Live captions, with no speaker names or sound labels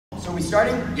So we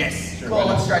starting? Yes. Sure, cool,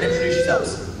 let's start. Introduce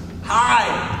yourselves.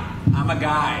 Hi, I'm a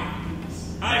guy.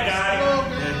 Hi, guy.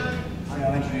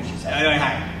 I'll introduce yourself.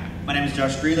 Hi. My name is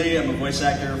Josh Greeley. I'm a voice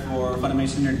actor for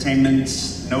Funimation Entertainment,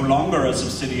 no longer a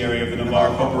subsidiary of the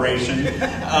Navarre Corporation.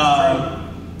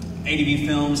 ADV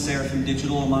Films, Seraphim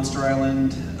Digital, Monster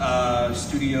Island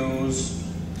Studios,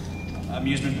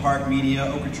 Amusement Park Media,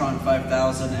 Okratron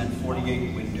 5000, and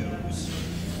 48 Windows.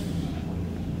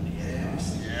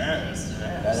 Yes.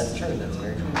 That's true, that's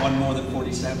very true. One more than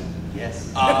 47.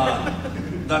 Yes.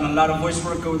 Done a lot of voice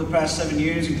work over the past 7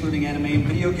 years, including anime and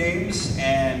video games,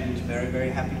 and very, very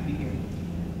happy to be here.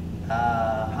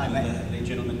 Hi, the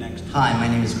gentleman next. Hi, my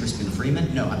name is Crispin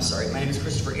Freeman. No, I'm sorry. My name is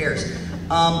Christopher Ayers.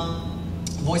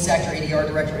 Voice actor, ADR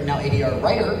director, and now ADR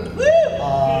writer. Woo!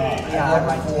 I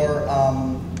work for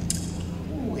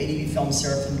ADV Films,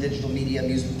 Seraphim Digital Media,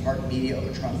 Amusement Park Media,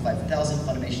 Okratron 5000,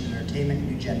 Funimation Entertainment,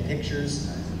 New Gen Pictures,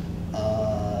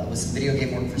 with some video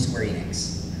game work for Square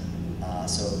Enix.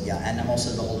 So yeah, and I'm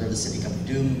also the holder of the City Cup of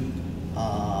Doom. A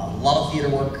lot of theater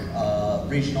work,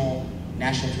 regional,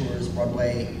 national tours,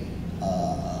 Broadway,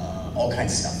 all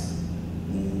kinds of stuff.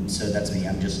 So that's me.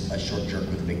 I'm just a short jerk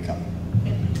with a big cup.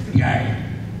 Guy.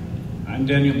 I'm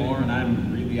Daniel Moore, and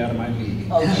I'm really out of my league.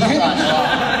 Oh, gosh.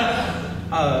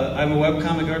 I'm a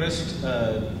webcomic artist,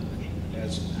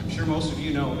 as I'm sure most of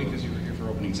you know because you were here for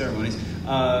opening ceremonies.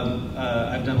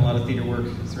 I've done a lot of theater work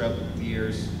throughout the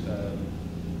years,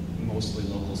 mostly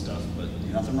local stuff, but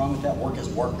Nothing wrong with that. Work is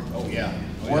work. oh yeah,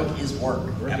 Work is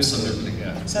work. Absolutely,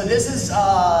 yeah. So this is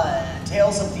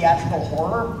Tales of Theatrical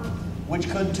Horror, which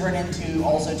could turn into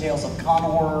also Tales of Con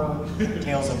Horror,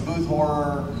 Tales of Booth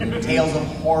Horror, Tales of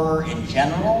Horror in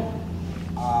general.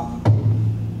 Wow,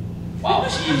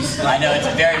 jeez. I know, it's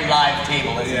a very live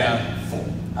table, isn't it?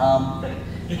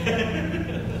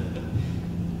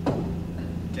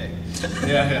 Okay.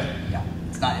 Yeah. Yeah,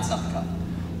 it's not the cup.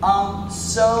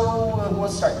 So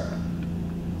let's start.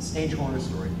 Stage horror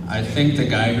story. I think the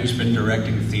guy who's been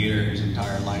directing theater his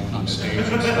entire life on stage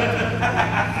and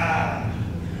stuff.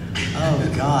 Oh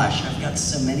gosh, I've got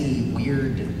so many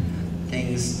weird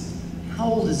things. How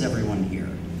old is everyone here?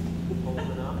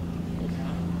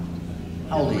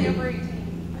 How old are you?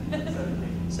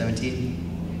 17?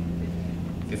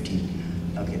 15.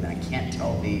 Okay, then I can't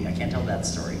tell that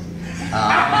story.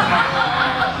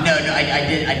 No,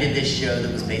 I did this show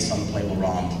that was based on the play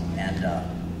Laurent, and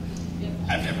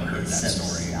I've never heard that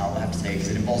story. I'll have to say, because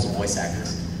it involves a voice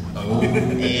actress. Oh.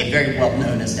 A very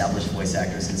well-known, established voice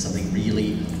actress, and something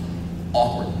really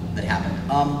awkward that happened.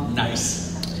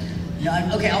 Nice. No,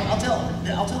 okay, I'll tell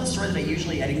the story that I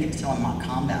didn't get to tell in mock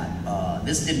combat.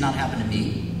 This did not happen to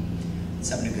me. It's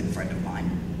happened to a good friend of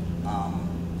mine.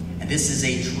 And this is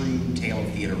a true tale of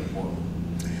theater horror.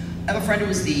 I have a friend who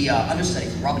was the understudy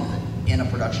for Robin Hood in a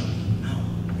production.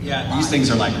 Yeah, these things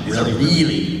are like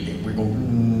really. We're going.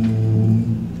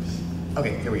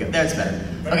 Okay, here we go. That's better.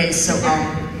 Okay, so I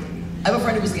have a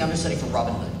friend who was the understudy for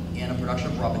Robin Hood in a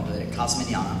production of Robin Hood at Casa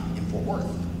Manana in Fort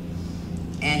Worth.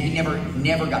 And he never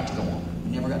got to go on.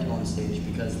 Never got to go on stage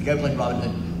because the guy who played Robin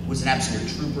Hood was an absolute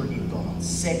trooper. He had gone on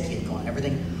sick, he had gone on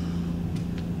everything.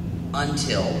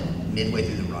 Until midway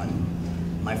through the run,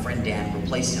 my friend Dan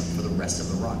replaced him for the rest of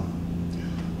the run.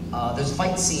 There's a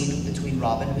fight scene between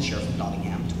Robin and the Sheriff of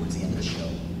Nottingham towards the end of the show.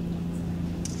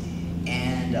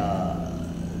 And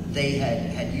they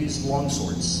had used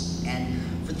longswords. And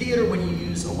for theater, when you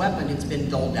use a weapon, it's been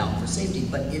dulled down for safety,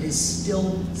 but it is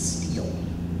still steel.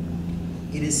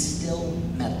 It is still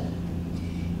metal.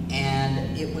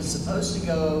 And it was supposed to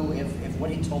go, if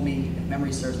what he told me, if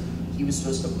memory serves, he was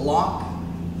supposed to block,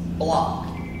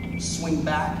 swing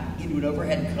back into an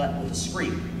overhead cut with a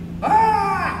scream.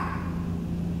 Ah!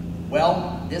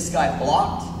 Well, this guy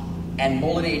blocked and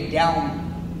mullineed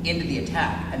down into the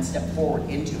attack and stepped forward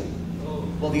into it.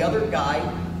 Well, the other guy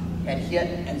had hit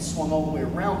and swung all the way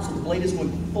around, so the blade is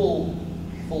going full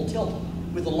tilt.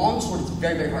 With a longsword, it's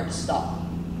very, very hard to stop.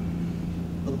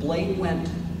 The blade went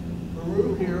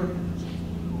through here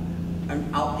and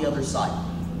out the other side,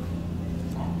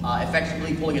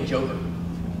 effectively pulling a Joker.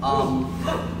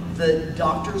 The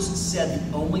doctors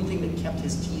said the only thing that kept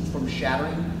his teeth from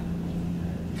shattering,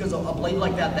 because a blade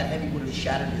like that heavy would have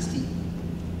shattered his teeth,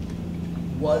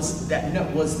 was that he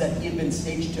had been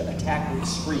staged to attack with a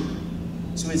scream.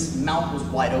 So his mouth was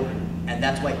wide open, and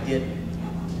that's why it did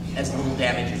as little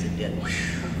damage as it did.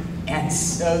 And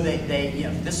so they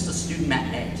this is a student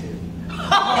matinee too.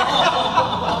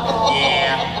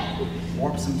 Yeah,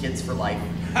 warped some kids for life.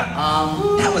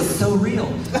 That was so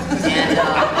real.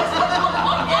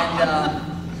 And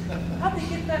how'd they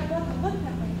get that blood to look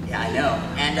that way? Yeah, I know.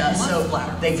 And so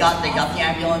they got the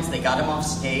ambulance. They got him off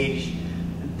stage.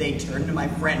 they turned to my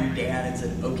friend Dan and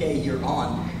said, "Okay, you're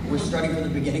on. We're starting from the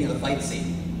beginning of the fight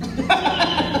scene."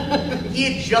 He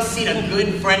had just seen a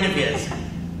good friend of his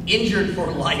injured for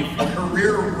life, a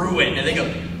career ruined, and they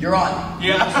go, "You're on.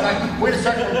 Yeah. We're gonna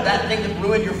start with that thing that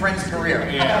ruined your friend's career."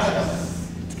 Yeah.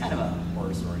 It's kind of a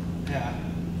horror story. Yeah.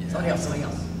 Something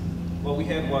else. Well, we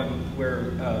had one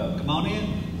where, come on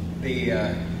in.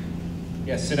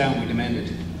 Yeah, sit down, we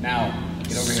demanded. Now,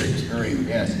 get over here, hurry,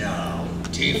 yes. No,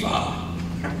 Tifa.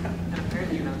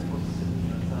 Apparently you're not supposed to sit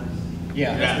outside.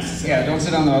 Yeah, don't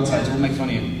sit on the outside, we'll make fun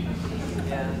of you.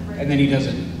 Yeah. And then he does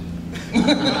it.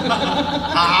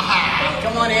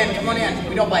 Come on in.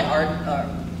 We don't bite hard,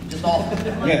 just all.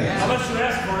 Yeah. How much you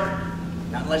ask for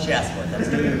it? Not unless you ask for it, that's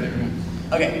good.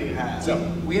 Okay, So,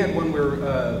 we had one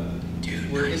where,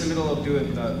 we're in the middle of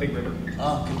doing Big River.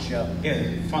 oh, good show. Yeah,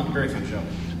 fun, very fun show.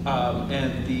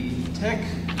 And the tech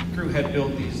crew had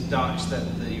built these docks that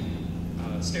the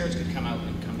stairs could come out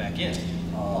and come back in.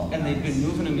 Oh, And they'd been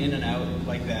moving them in and out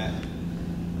like that.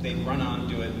 They'd run on,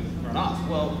 do it, and run off.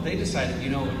 Well, they decided,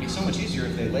 it would be so much easier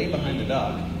if they laid behind the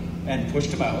dock and pushed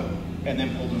them out and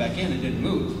then pulled them back in and didn't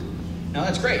move. Now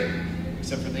that's great,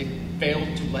 except for they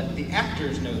failed to let the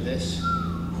actors know this,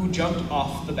 who jumped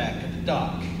off the back of the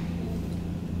dock.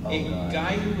 A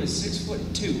guy who was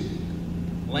 6'2"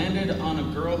 landed on a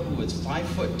girl who was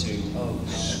 5'2",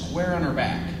 square on her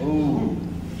back. Oh,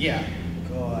 Yeah.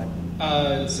 God.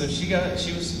 So she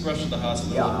was rushed to the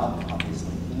hospital. Yeah,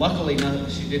 obviously. Luckily,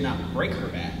 she did not break her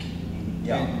back.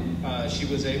 Yeah. And she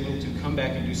was able to come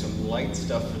back and do some light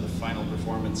stuff for the final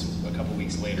performance a couple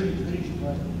weeks later.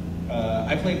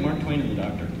 I played Mark Twain in The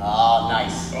Doctor. Ah,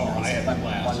 nice. Oh, nice. I had a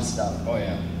blast. Fun stuff. Oh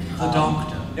yeah. The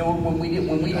Doctor. No, when we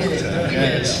did it,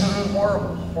 Yes. a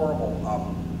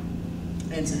horrible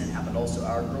incident happened. Also,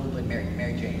 our girl who played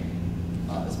Mary Jane.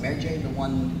 Is Mary Jane the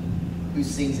one who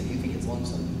sings "If You Think It's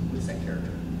Lonesome"? Who's that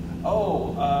character?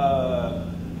 Oh,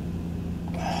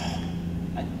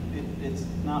 it's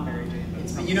not Mary Jane.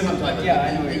 But You know who I'm talking about? Yeah,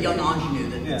 I know. The young ingenue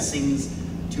that Yeah. sings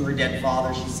to her dead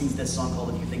father. She sings this song called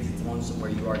 "If You Think It's Lonesome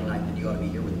Where You Are Tonight, Then You Ought to Be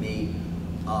Here With Me."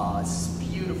 It's a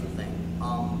beautiful thing.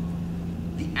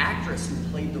 The actress who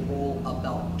played the role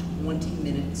about 20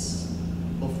 minutes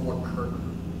before curtain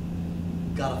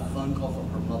got a phone call from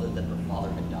her mother that her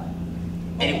father had died.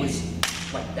 And it was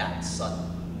like that, sudden.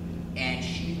 And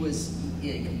she was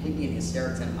completely in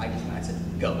hysterics, and I said,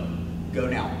 go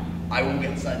now. I will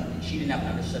get son. She didn't have an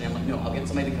understanding. I'm like, no, I'll get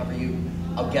somebody to cover you.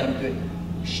 I'll get them to it.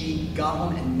 She got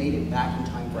home and made it back in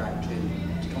time for Act 2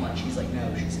 to come on. She's like,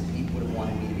 no, she said, Pete would have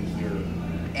wanted me to be here.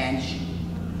 And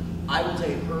I will tell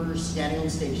you, her standing on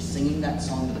stage singing that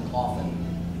song to the coffin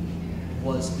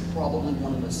was probably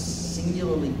one of the most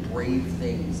singularly brave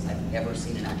things I've ever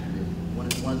seen an actor do. One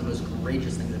of the most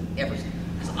courageous things I've ever seen.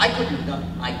 Because I couldn't have done it.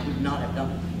 I could not have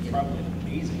done it. Probably an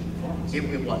amazing performance. It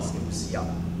was, yeah.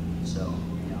 So,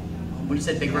 yeah. When you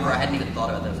said Big River, I hadn't even thought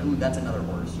about that. I was like, ooh, that's another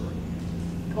horror story.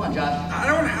 Come on, Josh. I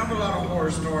don't have a lot of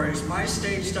horror stories. My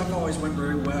stage stuff always went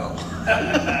very well.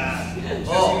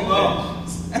 Oh.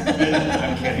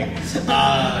 I'm kidding.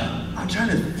 I'm trying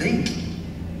to think.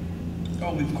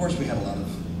 Oh, of course we had a lot of.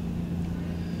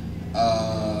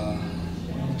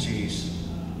 Geez.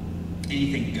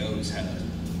 Anything Goes had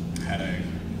a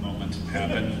moment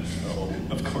happen.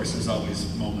 Of course, there's always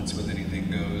moments with Anything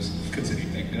Goes, because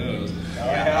anything goes.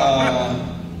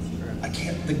 I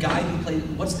can't. The guy who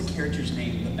played. What's the character's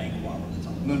name? The bank robber that's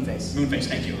on Moonface. Moonface.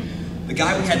 Thank you. The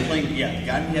guy we had playing. Yeah, the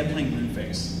guy we had playing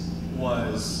Moonface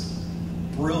was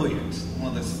brilliant.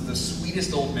 One of the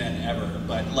sweetest old men ever,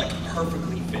 but like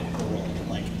perfectly fit the role.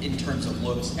 Like in terms of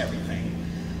looks, everything.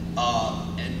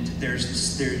 And there's a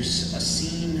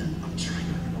scene. I'm trying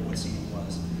to remember what scene it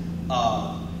was.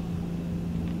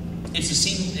 It's a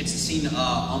scene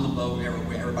on the boat where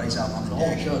everybody's out on the The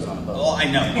deck. whole show's on a boat. Oh, I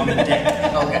know, on the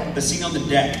deck. Okay. The scene on the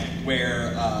deck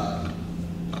where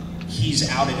he's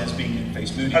outed as being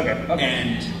Moonface Mooney. Okay.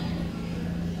 And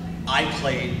I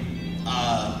played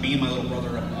me and my little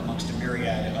brother amongst a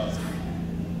myriad of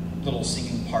little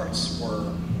singing parts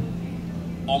were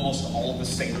almost all of the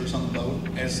sailors on the boat,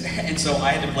 and so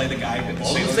I had to play the guy that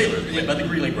All the sailors, played by the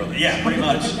Greeley brothers. Yeah, pretty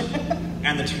much,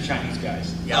 and the two Chinese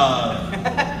guys.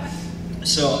 Yeah.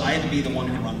 So I had to be the one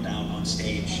who run down on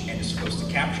stage and is supposed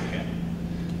to capture him.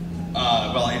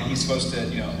 And he's supposed to,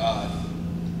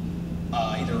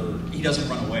 either he doesn't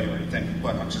run away or anything,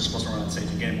 but I'm just supposed to run on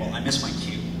stage again. Well, I missed my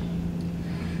cue.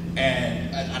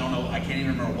 And I don't know, I can't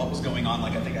even remember what was going on.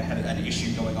 Like, I think I had an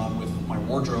issue going on with my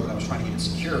wardrobe and I was trying to get it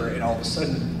secure, and all of a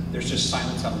sudden, there's just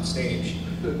silence out on stage.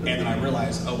 And then I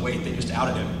realized, oh wait, they just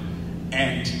outed him.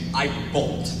 And I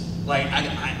bolt. Like,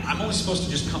 I'm only supposed to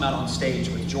just come out on stage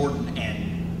with Jordan and,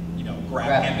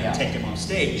 grab him and take him off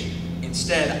stage.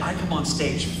 Instead, I come on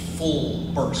stage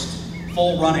full burst,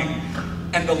 full running.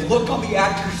 And the look on the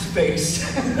actor's face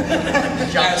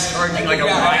Just charging like a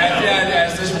rhino.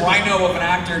 As this rhino of an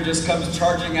actor just comes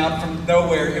charging out from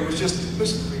nowhere, it was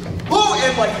oh,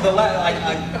 and like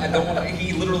I don't want to,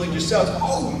 he literally just shouts,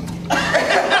 oh!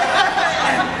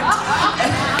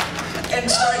 and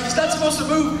sorry, he's not supposed to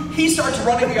move, he starts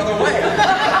running the other way.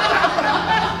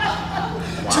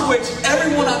 To which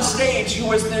everyone on stage who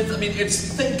was, I mean,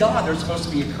 thank God there's supposed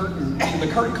to be a curtain, the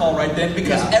curtain call right then,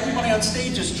 because everybody on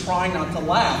stage is trying not to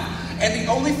laugh. And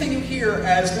the only thing you hear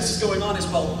as this is going on is,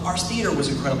 well, our theater was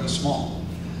incredibly small.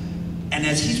 And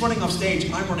as he's running off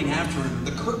stage, I'm running after him.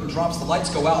 The curtain drops, the lights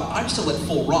go out. I'm still at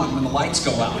full run when the lights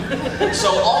go out. So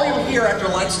all you hear after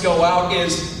lights go out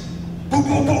is, boom,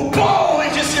 boom, boom, boom!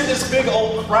 And just hear this big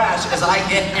old crash as I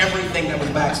hit everything that was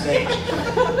backstage.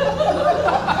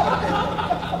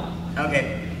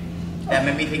 Okay, that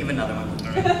made me think of another one.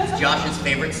 It's Josh's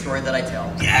favorite story that I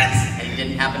tell. Yes! And it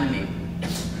didn't happen to me.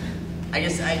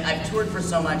 I've toured for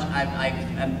so much,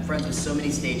 I'm friends with so many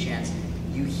stagehands.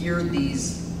 You hear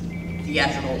these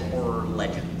theatrical horror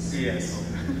legends. Yes.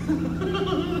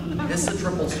 This is a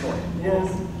triple story.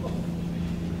 Yes.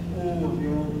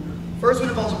 Oh, First one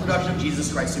involves a production of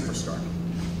Jesus Christ Superstar.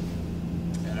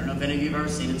 I don't know if any of you have ever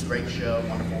seen it. It's a great show,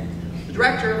 wonderful. The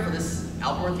director for this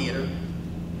outdoor theater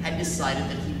had decided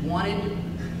that he wanted,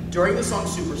 during the song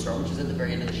Superstar, which is at the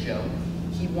very end of the show,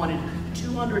 he wanted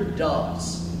 200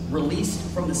 doves released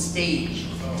from the stage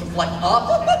to fly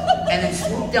up and then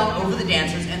swoop down over the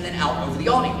dancers and then out over the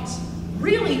audience.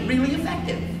 Really, really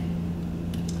effective.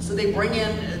 So they bring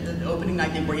in, the opening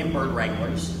night, they bring in bird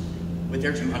wranglers with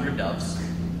their 200 doves.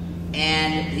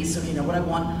 And he said, you know what I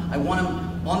want? I want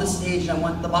them on the stage, and I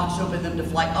want the box to open them to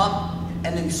fly up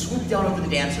and then swoop down over the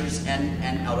dancers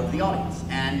and out over the audience.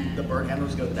 And the bird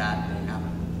handlers go, that won't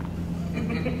happen.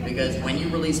 Because when you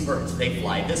release birds, they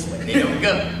fly this way. They don't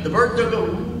go, the birds don't go,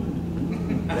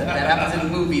 that happens in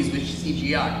movies with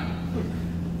CGI.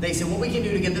 They said, what we can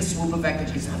do to get this swoop effect,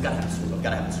 he said, I've got to have a swoop, I've got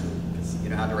to have a swoop. Because you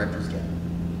know how directors get.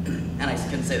 And I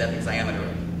can say that because I am a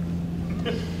director.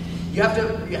 You have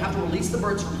to release the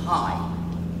birds from high,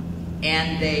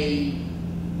 and they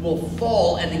will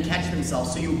fall and then catch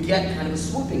themselves, so you get kind of a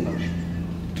swooping motion.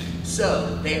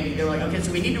 So they're like, okay,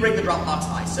 so we need to rate the drop box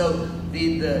high. So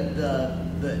the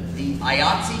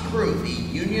IATSE crew, the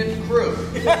union crew.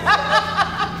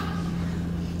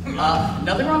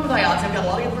 Nothing wrong with IATSE. I've got a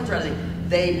lot of good friends around it.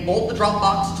 They bolt the drop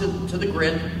box to the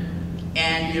grid,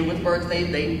 and you know, with birds they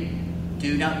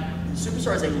do now.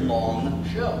 Superstar is a long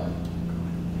show.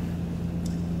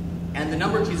 And the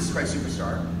number Jesus Christ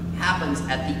Superstar happens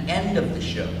at the end of the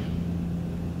show.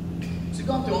 So you've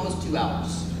gone through almost 2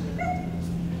 hours.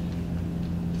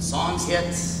 The songs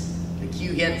hits, the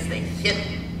cue hits, they hit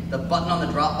the button on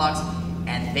the drop box,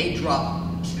 and they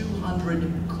drop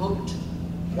 200 cooked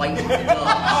white doves.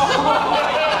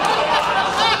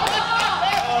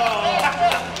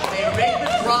 They make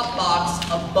the drop box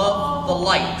above the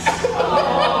lights.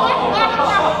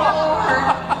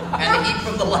 And the heat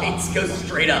from the lights goes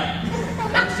straight up.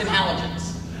 That's in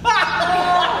halogens.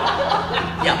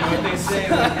 Yeah. What they say.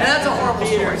 And that's a horrible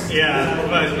story. Yeah,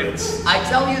 but it's... I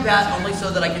tell you that only so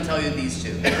that I can tell you these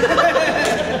two.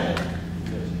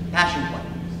 Passion Play.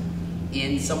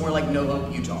 In somewhere like Novo,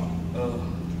 Utah.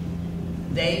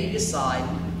 They decide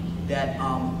that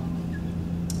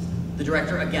the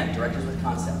director, again, directors with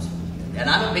concepts. And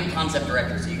I'm a big concept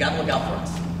director, so you gotta look out for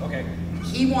us. Okay.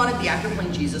 He wanted the actor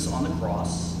playing Jesus on the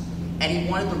cross, and he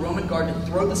wanted the Roman guard to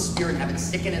throw the spear and have it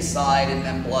stick in his side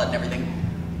and blood and everything.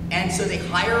 And so they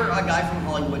hire a guy from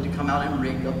Hollywood to come out and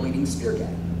rig a bleeding spear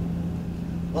gag.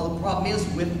 Well, the problem is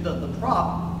with the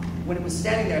prop, when it was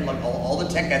standing there, like all the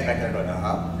tech guys back there going,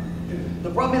 The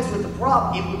problem is with the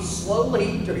prop, it would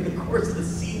slowly, during the course of the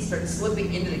scene, start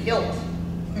slipping into the hilt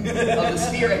of the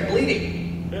spear and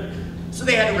bleeding. So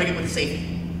they had to rig it with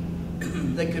safety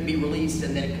that could be released,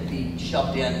 and then it could be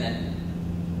shoved in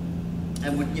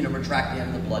and would, you know, retract the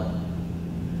end of the blood.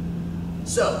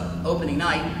 So, opening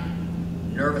night,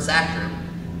 nervous actor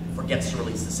forgets to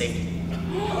release the safety.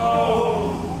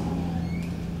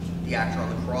 The actor on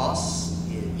the cross,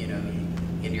 you know,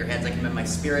 into your hands I commend my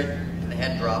spirit, and the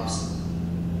head drops.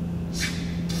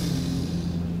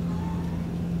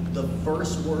 The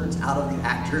first words out of the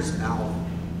actor's mouth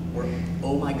were,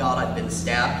 "Oh my God, I've been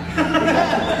stabbed.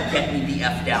 Get me the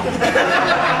F down."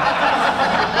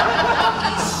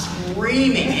 He's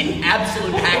screaming in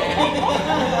absolute agony.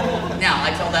 Now,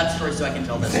 I tell that story so I can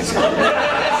tell this story.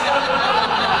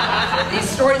 These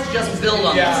stories just build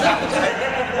on themselves.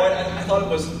 I thought it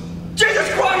was, Jesus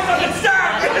Christ, I've been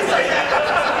stabbed!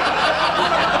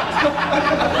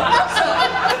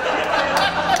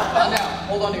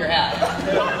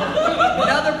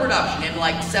 production in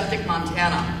like Septic,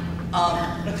 Montana.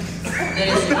 It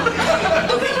is, okay,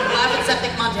 you laugh at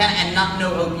Septic, Montana and not No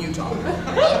Hope, Utah.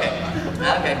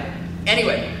 Okay.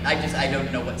 Anyway, I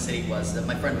don't know what city it was.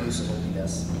 My friend Moose told me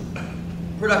this.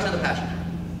 Production of The Passion.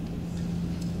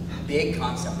 Big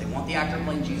concept. They want the actor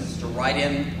playing Jesus to ride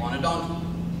in on a donkey.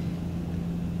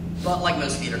 But like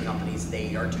most theater companies,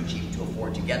 they are too cheap to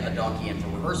afford to get a donkey in for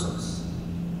rehearsals.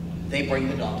 They bring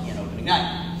the donkey in opening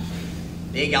night.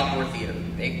 Big outdoor theater,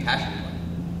 big Passion play.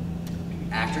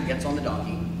 Actor gets on the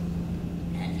donkey,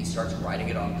 and he starts riding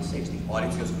it onto the stage. The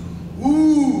audience goes,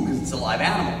 ooh, because it's a live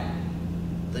animal.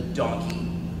 The donkey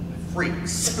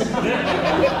freaks.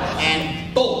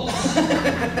 And boom!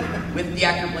 With the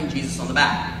actor playing Jesus on the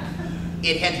back.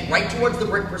 It heads right towards the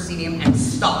brick proscenium and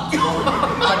stops. A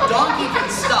donkey can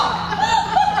stop.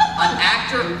 An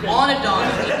actor on a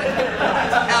donkey.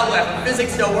 However,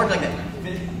 physics don't work like that.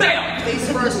 Bam! Face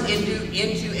first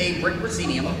into a brick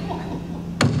proscenium.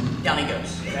 Down he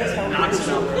goes. Knocks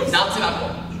him out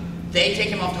cold. They take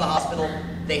him off to the hospital.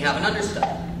 They have an understudy.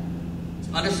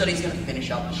 Understudy's going to finish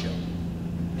out the show.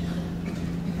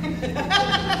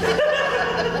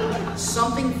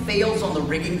 Something fails on the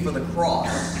rigging for the cross,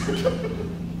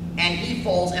 and he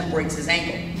falls and breaks his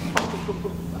ankle.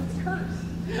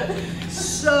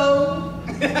 So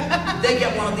they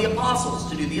get one of the apostles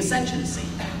to do the ascension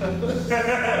scene.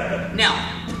 Now,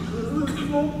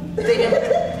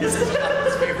 this is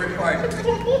his favorite part.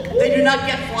 They do not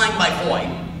get flying by Foy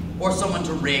or someone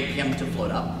to rig him to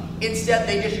float up. Instead,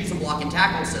 they just use a block and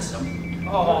tackle system.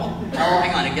 Oh,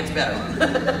 hang on, it gets better.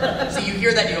 So you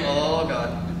hear that, you go, oh God.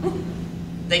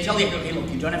 They tell you, okay, look,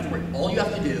 you don't have to worry. All you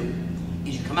have to do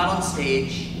is you come out on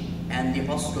stage, and the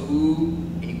apostles go, ooh,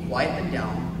 and you quiet them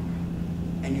down,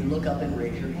 and you look up and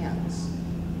raise your hands.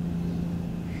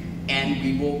 And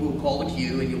we'll call the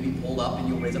cue, and you'll be pulled up, and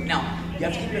you'll raise up. Now, you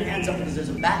have to keep your hands up because there's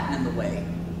a batten in the way,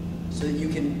 so that you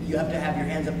have to have your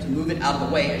hands up to move it out of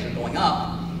the way as you're going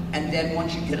up. And then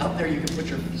once you get up there, you can put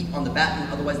your feet on the batten,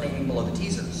 otherwise they hang below the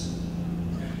teasers.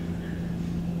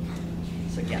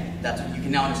 So again, that's what you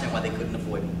can now understand why they couldn't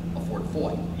afford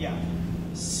Foy. Yeah.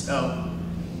 So,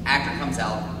 actor comes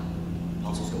out,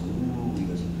 apostles go, ooh, he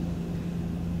goes,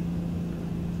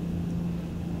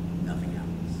 nothing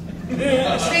happens.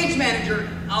 The stage manager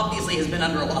obviously has been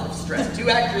under a lot of stress. 2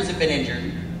 actors have been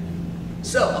injured.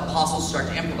 So, apostles start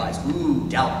to improvise. Ooh,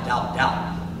 doubt, doubt,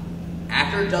 doubt.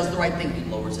 Actor does the right thing. He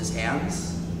lowers his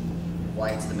hands,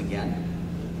 quiets them again.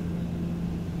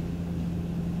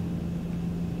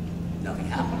 Nothing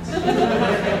happens.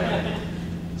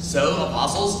 So,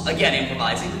 apostles, again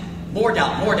improvising. More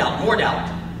doubt, more doubt, more doubt.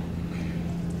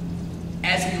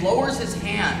 As he lowers his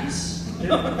hands,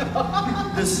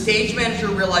 the stage manager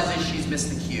realizes she's missed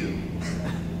the cue.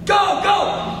 Go,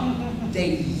 go!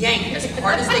 They yank as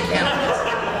hard as they can,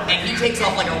 and he takes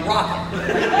off like a rocket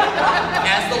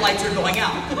as the lights are going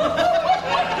out.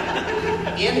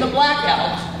 In the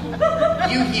blackout,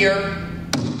 you hear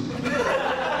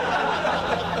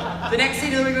the next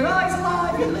scene of the movie, oh, he's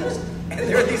alive, he lives. And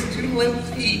there are these 2 limp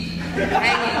feet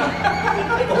hanging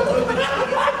below the trees.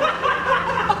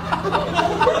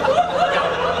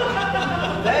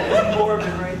 That is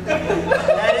morbid right there.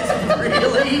 That is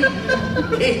really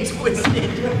a twisted,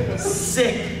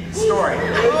 sick story.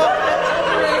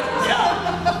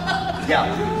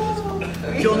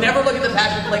 Yeah. You'll never look at the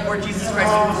Passion plate where Jesus Christ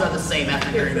and Bruce are the same after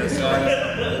hearing those stories.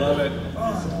 I love it.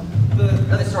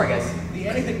 Another story, guys. The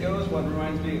Anything Goes one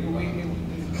reminds me,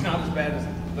 it's not as bad as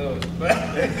those, but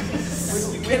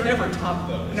we can never top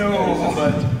those. No,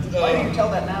 but Why do you tell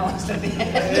that now instead of the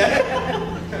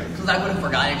end? Because I would have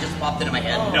forgotten, it just popped into my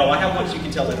head. No, I have ones you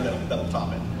can tell that'll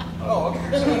top it. Oh,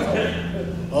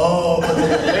 okay. Oh.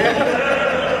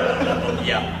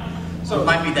 Yeah. So it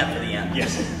might be that for the end.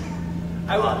 Yes.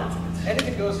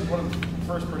 Anything Goes is one of the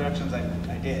first productions I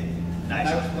did. Nice. And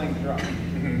I was playing the drum.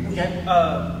 Okay.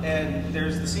 And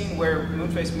there's the scene where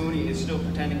Moonface Mooney is still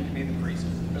pretending to be the priest.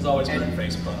 There's always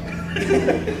Moonface Bug.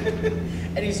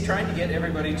 And he's trying to get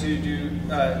everybody to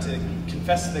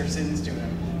confess their sins to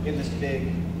him in this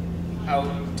big, out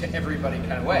to everybody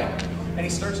kind of way. And he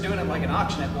starts doing it like an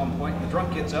auction at one point, and the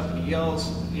drunk gets up and he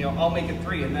yells, I'll make it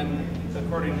 3, and then,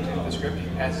 according to the script, he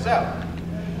passes out.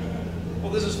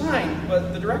 Well, this is fine,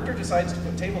 but the director decides to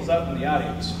put tables out in the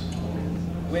audience,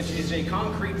 which is a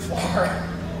concrete floor.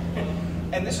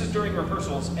 And this is during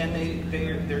rehearsals, and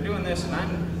they're doing this, and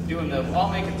I'm doing the I'll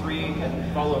make it 3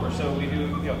 and fall over. So we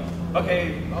do,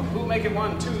 okay, who'll make it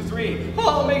 1, 2, 3?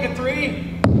 I'll make it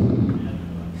 3.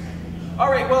 All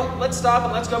right, well, let's stop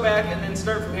and let's go back and then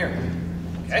start from here.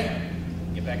 Okay,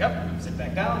 get back up, sit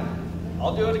back down.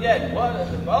 I'll do it again.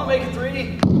 I'll make it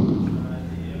 3.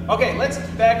 Okay, let's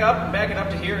back up and back it up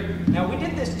to here. Now, we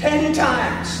did this 10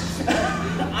 times.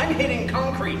 I'm hitting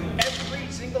concrete every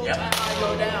single time I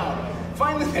go down.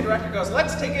 Finally, the director goes,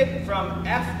 let's take it from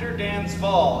after Dan's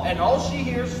fall. And all she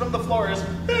hears from the floor is,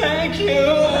 thank you.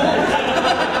 That's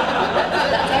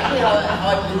actually how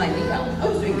I blew my knee out. I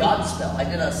was doing Godspell. I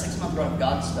did a 6-month run of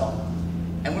Godspell.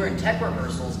 And we were in tech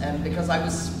rehearsals, and because I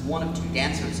was one of 2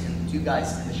 dancers and 2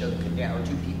 guys in the show that could dance, or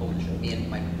 2 people in the show, me and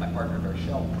my partner in our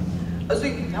show, I was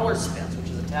doing propeller spins, which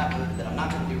is a tap move that I'm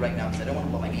not going to do right now because I don't want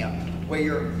to blow my knee out, where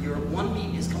your one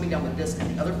beat is coming down with this,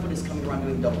 and the other foot is coming around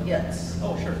doing double hits.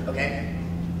 Oh, sure. Okay?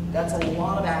 That's a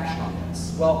lot of action on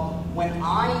this. Well, when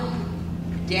I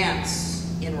dance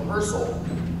in rehearsal,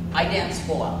 I dance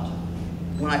full out.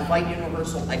 When I fight in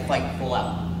rehearsal, I fight full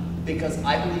out. Because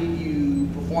I believe you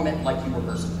perform it like you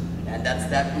rehearse it. And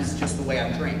that was just the way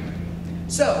I'm trained.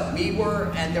 So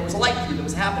and there was a light cue that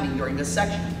was happening during this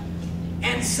section.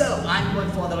 And so I'm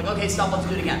going full out, they're like, okay, stop, let's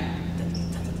do it again.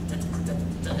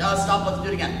 Stop, let's do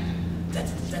it again.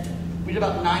 We did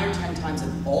about 9 or 10 times,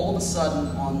 and all of a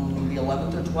sudden, on the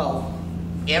 11th or 12th,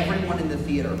 everyone in the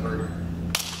theater heard it.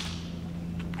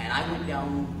 And I went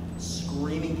down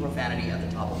screaming profanity at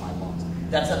the top of my lungs.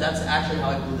 That's actually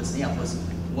how I blew this knee up, was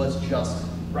just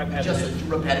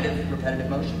repetitive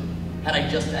motion.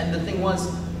 And the thing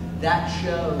was, that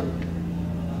show,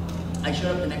 I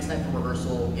showed up the next night for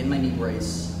rehearsal in my knee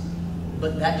brace,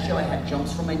 but that show I had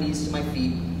jumps from my knees to my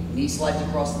feet, knee slides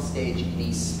across the stage,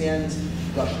 knee spins,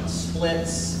 Russian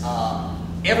splits,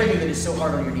 everything that is so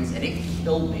hard on your knees, and it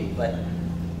killed me, but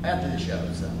I got through the show,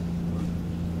 so.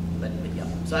 But yeah,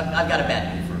 so I've got a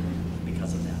bad knee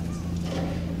because of that.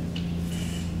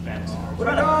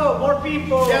 More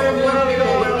people! There are more people.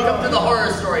 Welcome to the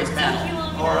horror stories panel.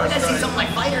 Horror I see stories. some of my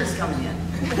fighters coming in.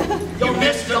 Don't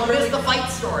miss the fight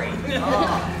story.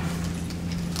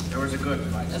 There was a good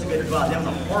fight. That's a good. Well, that was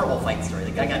a horrible fight story.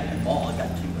 The guy got mauled, got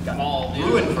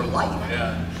ruined for life.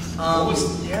 Yeah.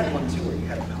 You had one too where you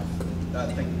had a mouth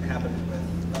thing that happened with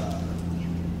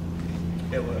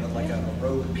it was like a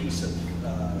rogue piece of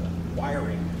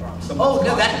wiring. Oh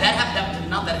no, that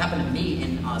happened to me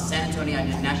in San Antonio. I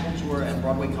did a national tour at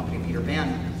Broadway company Peter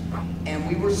Pan, and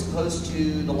we were supposed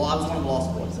to I was one of the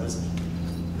Lost Boys. I was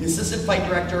the assistant fight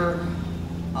director,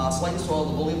 Slaying the Soil,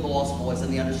 the bully of the Lost Boys,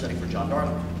 and the understudy for John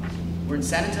Darling. We're in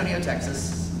San Antonio,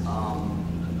 Texas,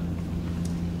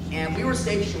 and we were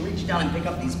staged to reach down and pick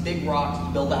up these big rocks to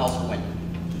build the house for Wendy.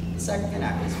 The second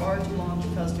act is far too long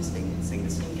because we sing the singing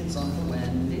song for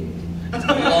Wendy. It's a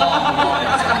long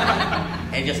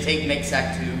and just makes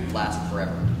Act 2 last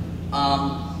forever.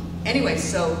 Anyway,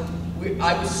 so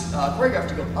I was choreographed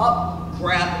to go up,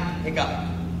 grab, pick up.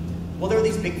 Well, there were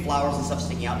these big flowers and stuff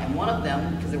sticking out, and one of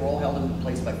them, because they were all held in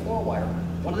place by floral wire,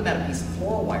 one of them had a piece of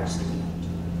floral wire sticking out.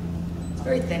 It's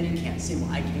very thin, you can't see.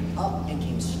 Well, I came up and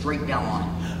came straight down on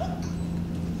it.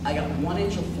 I got 1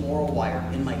 inch of floral wire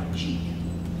in my cheek,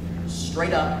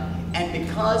 straight up, and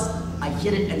because I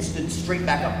hit it and stood straight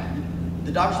back up,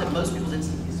 the doctor said most people's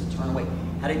instinct is to turn away.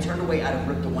 Had I turned away, I'd have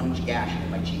ripped a 1 inch gash in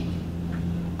my cheek.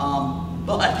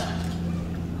 But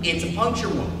it's a puncture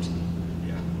wound.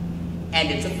 And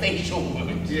it's a facial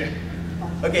wound. Yeah.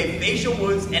 Okay, facial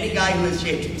wounds, any guy who has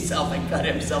shaved himself and cut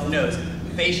himself knows,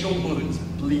 facial wounds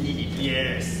bleed.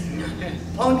 Yes.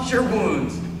 Puncture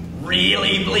wounds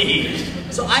really bleed.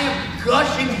 So I am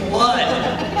gushing blood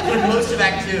for most of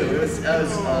Act 2. It was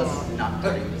not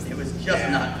pretty. It was just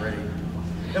not pretty.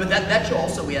 No, but that show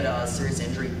also, we had a serious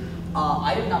injury.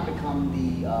 I did not become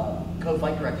the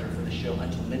co-fight director for the show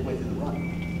until midway through the run.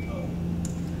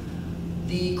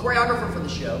 The choreographer for the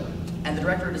show and the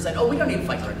director decided, we don't need a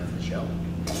fight director for the show.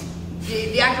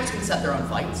 The actors can set their own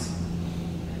fights.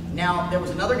 Now, there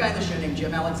was another guy in the show named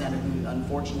Jim Alexander who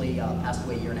unfortunately passed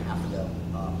away a 1.5 years ago.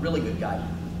 Really good guy.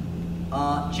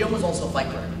 Jim was also a fight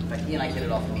director. In fact, he and I hit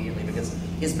it off immediately because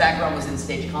his background was in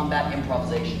stage combat,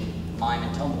 improvisation, mime,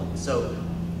 and tumbling. So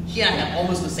he and I had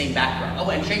almost the same background. Oh,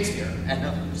 and Shakespeare. And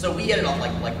so we hit it off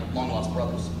like long lost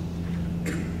brothers.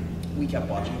 We kept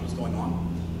watching what was going on.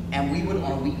 And we would,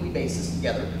 on a weekly basis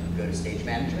together, go to stage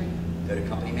management, go to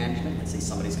company management, and say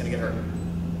somebody's going to get hurt.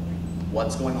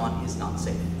 What's going on is not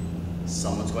safe.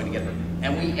 Someone's going to get hurt.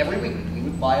 And every week, we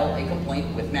would file a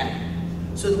complaint with management.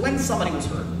 So that when somebody was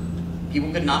hurt, people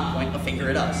could not point a finger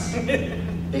at us.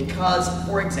 Because,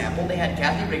 for example, they had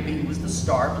Kathy Rigby, who was the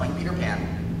star playing Peter Pan,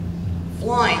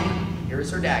 flying, here's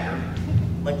her dagger,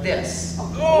 like this.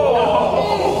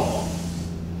 Oh!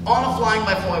 On a flying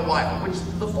by foil wire, which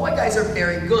the foil guys are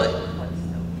very good,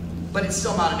 but it's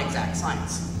still not an exact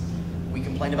science. We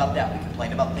complained about that. We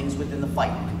complained about things within the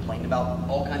fight. We complained about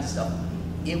all kinds of stuff.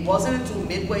 It wasn't until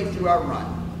midway through our run,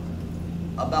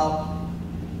 about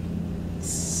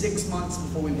 6 months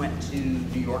before we went to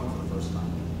New York for the first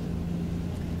time.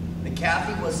 The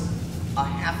Kathy was a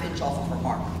 ½ inch off of her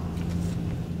mark,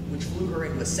 which flew her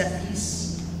into a set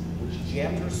piece, which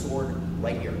jammed her sword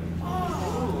right here.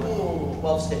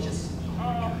 12 stitches.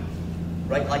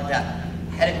 Right like that.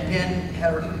 Had it been,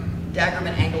 had her dagger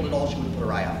been angled at all, she would have put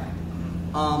her eye out.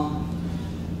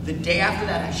 The day after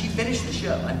that, she finished the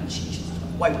show. I mean, she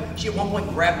at one point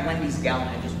grabbed Wendy's gown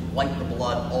and just wiped the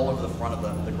blood all over the front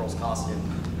of the girl's costume.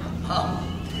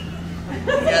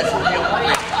 Yes,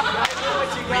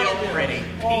 real pretty.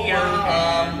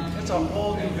 That's a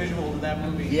whole new visual to that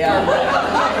movie. Yeah.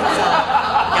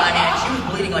 Yeah, I mean, she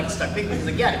was bleeding like a stuck pig because,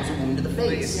 again, it was a wound to the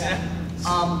face.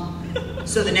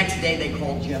 So the next day they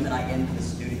called Jim and I into the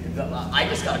studio. I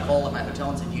just got a call at my hotel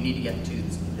and said, you need to get to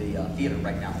the theater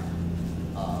right now.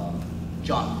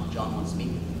 John wants to meet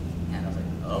you. And I was like,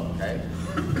 okay.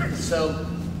 So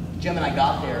Jim and I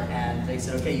got there and they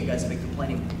said, okay, you guys have been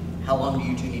complaining. How long do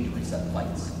you two need to reset the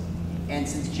fights? And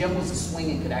since Jim was a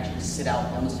swing and could actually sit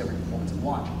out almost every performance and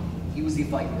watch, he was the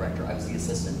fight director, I was the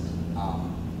assistant.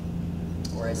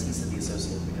 Or as he said, the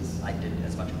associate, because I did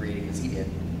as much creating as he did.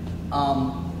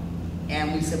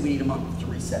 And we said we need a month to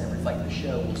reset every fight in the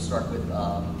show. We'll start with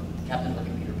Captain Hook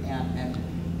and Peter Pan. And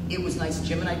it was nice.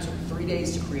 Jim and I took 3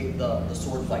 days to create the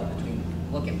sword fight between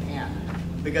Hook and Pan,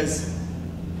 because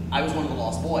I was one of the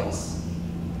Lost Boys.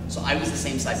 So I was the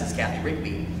same size as Kathy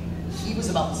Rigby. He was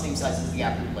about the same size as the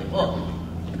actor who played Hook.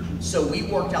 So we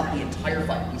worked out the entire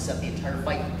fight. We set the entire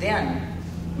fight. Then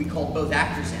we called both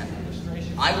actors in.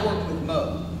 I worked with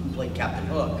Mo, who played Captain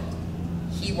Hook.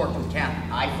 He worked with Kathy.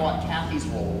 I fought Kathy's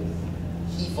role.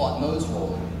 He fought Mo's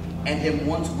role. And then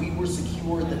once we were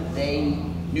secure that they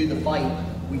knew the fight,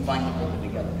 we finally pulled it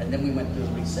together. And then we went through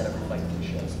and reset every fight for the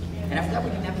shows. And after that, we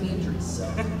didn't have any injuries.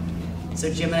 So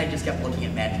Jim and I just kept looking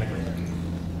at Mad Trigger.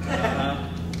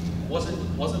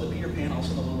 Wasn't the Peter Pan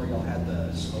also the one where y'all had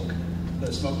the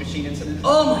smoke machine incident?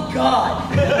 Oh my God!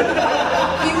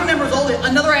 He remembers all the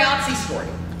another IATSE story.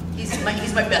 He's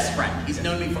my best friend. He's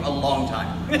known me for a long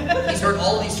time. He's heard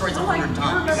all of these stories 100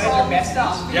 times. You remember all this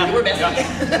stuff. Yeah, we're besties.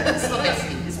 It's my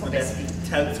bestie. It's my bestie.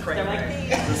 That's crazy. They're like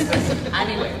these.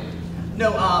 Anyway,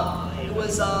 no, it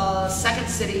was Second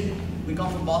City. We'd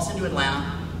gone from Boston to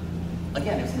Atlanta.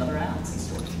 Again, it was another IATSE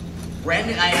story. Brand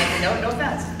new. No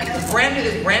offense. It was brand new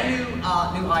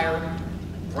new hire,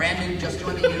 brand new, just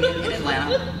joined the union in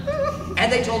Atlanta,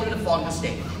 and they told him to fog the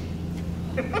stage.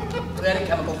 They had a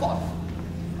chemical fog.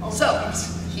 So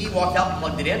he walked out and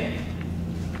plugged it in,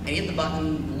 and he hit the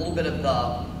button. A little bit of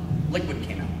the liquid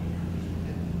came out.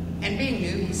 And being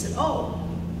new, he said, "Oh,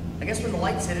 I guess when the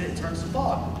lights hit it, it turns to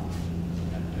fog."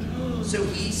 So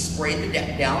he sprayed the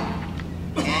deck down,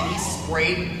 and he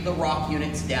sprayed the rock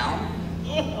units down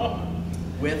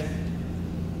with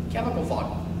chemical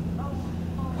fog,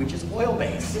 which is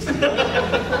oil-based.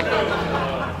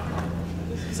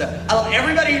 So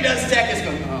everybody who does tech is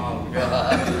going, oh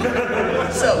God.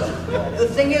 So the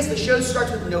thing is, the show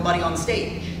starts with nobody on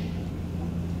stage.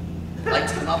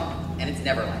 Lights come up, and it's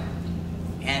Neverland.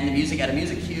 And the music, at a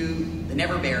music cue, the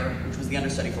Never Bear, which was the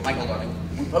understudy for Michael Darling,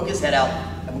 would poke his head out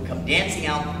and would come dancing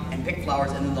out and pick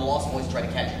flowers, and then the Lost Boys try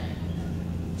to catch him.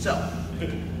 So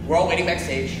we're all waiting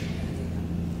backstage.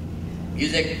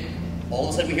 Music. All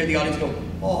of a sudden we hear the audience go,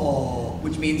 oh,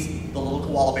 which means the little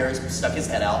koala bear has stuck his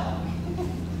head out.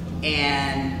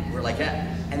 And we're like that.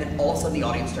 And then all of a sudden the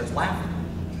audience starts laughing.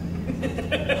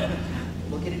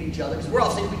 Looking at each other, because we're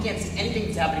all sitting, we can't see anything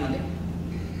that's happening on there.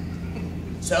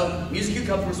 So music cue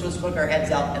comes, we're supposed to poke our heads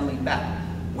out and lean back.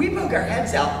 We poke our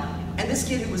heads out, and this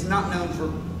kid who was not known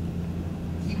for,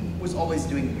 he was always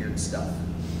doing weird stuff,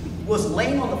 was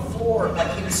laying on the floor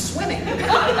like he was swimming. And we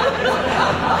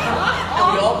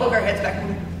all poke our heads back.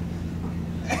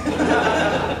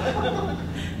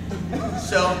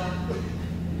 So,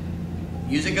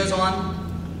 music goes on,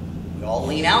 we all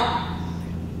lean out.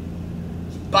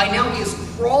 By now he is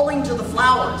crawling to the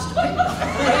flowers to pick them.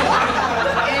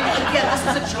 And again, this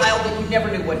was a child that we never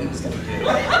knew what he was going to do.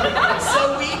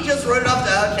 So we just wrote it off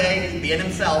to, okay, he's being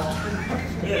himself.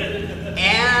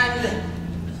 And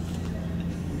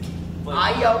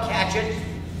I yell, catch it.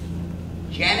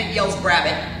 Janet yells, grab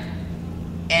it.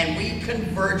 And we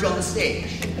converge on the stage.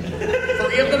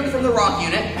 3 of them from the rock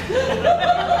unit,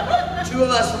 2 of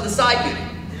us from the side unit.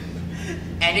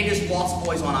 And it is Lost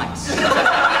Boys on ice. You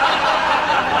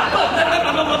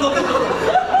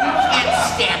can't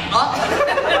stand up.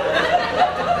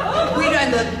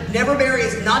 And the Never Bear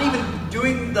is not even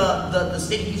doing the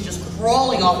stage, he's just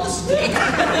crawling off the stage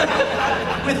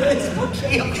with this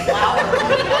bouquet of flowers.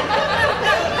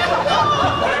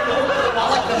 I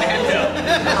like the man.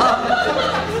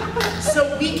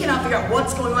 So we cannot figure out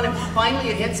what's going on, and finally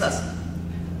it hits us.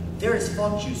 There is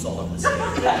fog juice all over the stage.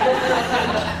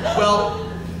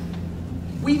 Well,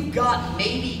 we've got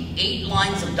maybe 8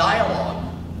 lines of dialogue,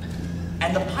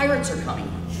 and the pirates are coming.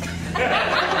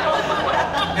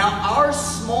 Now, our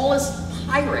smallest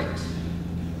pirate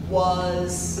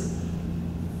was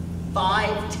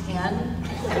 5'10".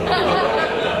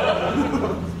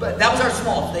 But that was our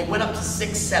smallest. They went up to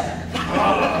 6'7".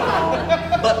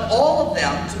 But all of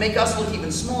them, to make us look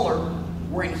even smaller,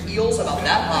 were in heels about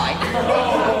that high,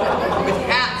 with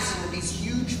hats with these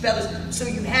huge feathers. So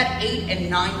you had 8 and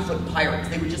 9 foot pirates.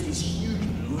 They were just these huge,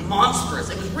 monstrous.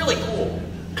 It was really cool.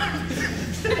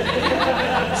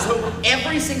 So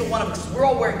every single one of us, because we're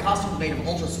all wearing costumes made of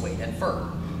ultra suede and fur,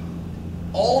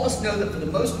 all of us know that for the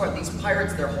most part, these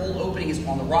pirates, their whole opening is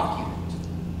on the rock unit,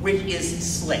 which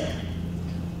is slick.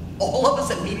 All of us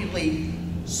immediately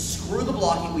screw the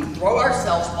blocking, we throw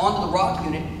ourselves onto the rock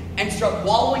unit and start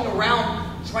wallowing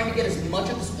around trying to get as much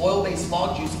of this oil-based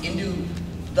fog juice into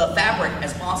the fabric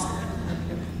as possible.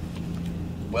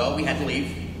 Well, we had to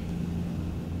leave.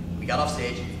 We got off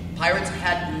stage. Pirates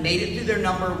had made it through their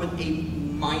number with a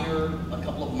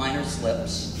couple of minor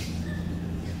slips.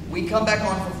 We come back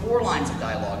on for 4 lines of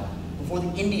dialogue before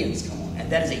the Indians come on, and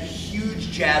that is a huge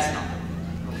jazz number.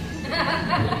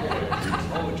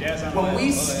 Oh, jazz on When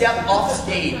we step off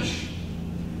stage,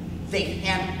 they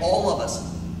hand all of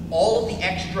us all of the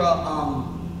extra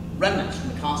remnants from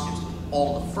the costumes,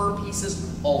 all of the fur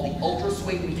pieces, all the ultra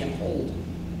suede we can hold.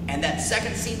 And that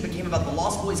second scene became about the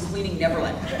Lost Boys cleaning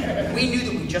Neverland. We knew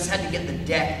that we just had to get the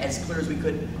deck as clear as we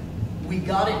could. We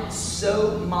got it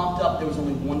so mopped up, there was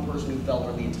only one person who fell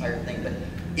for the entire thing, but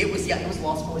it was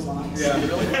Lost Boys on Ice. Yeah.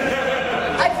 Really?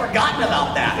 I'd forgotten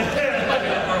about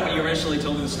that. When you originally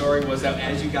told me the story was that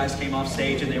as you guys came off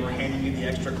stage and they were handing you the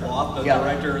extra cloth, the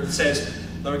director says,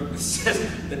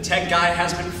 the tech guy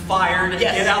has been fired.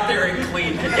 Yes. Get out there and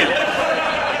clean.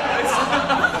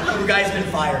 You guys been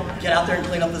fired. Get out there and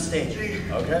clean up the stage.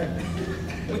 Okay.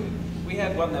 We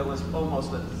had one that was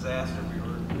almost a disaster.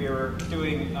 We were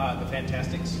doing the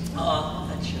Fantastics.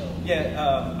 That show.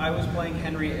 Yeah, I was playing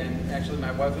Henry, and actually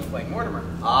my wife was playing Mortimer.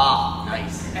 Ah,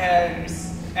 nice. And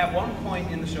at one point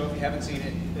in the show, if you haven't seen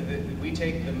it, we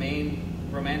take the main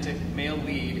romantic male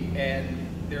lead, and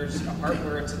there's a part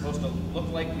where it's supposed to look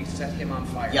like we set him on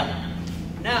fire. Yeah.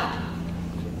 Now,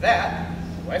 with that,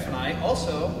 my wife and I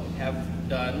also have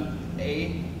done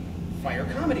a fire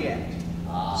comedy act.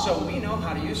 So we know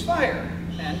how to use fire.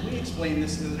 And we explained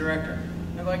this to the director.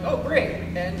 And they're like, oh,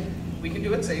 great. And we can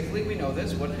do it safely. We know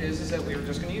this. What it is that we were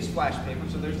just going to use flash paper.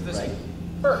 So there's this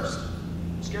burst.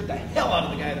 Scared the hell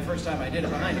out of the guy the first time I did it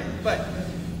behind him. But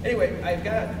anyway, I've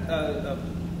got a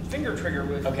finger trigger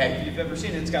with, if you've ever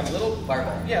seen it, it's got a little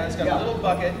fireball. Yeah, it's got a little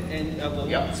bucket and a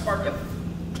little sparkler.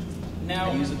 Now,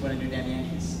 I use it when I do Damn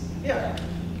Yankees. Yeah.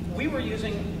 We were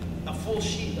using a full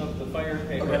sheet of the fire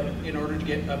paper in order to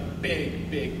get a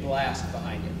big, big blast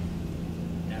behind it.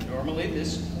 Now, normally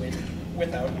this went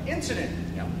without incident.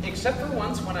 Except for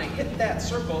once when I hit that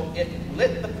circle, it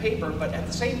lit the paper, but at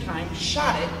the same time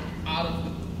shot it out of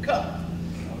the cup.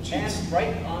 And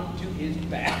right onto his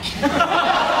back.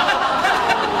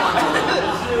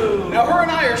 Now her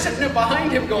and I are sitting there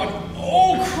behind him going,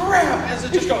 oh crap, as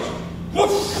it just goes,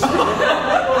 whoosh.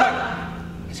 We're like,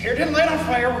 his hair didn't light on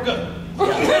fire, we're good.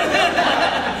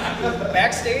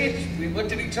 Backstage, we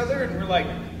looked at each other and we're like,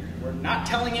 we're not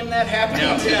telling him that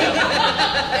happened.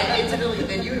 Incidentally,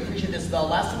 then you would appreciate this. The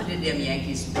last time I did Damn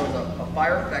Yankees, there was a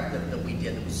fire effect that we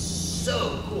did that was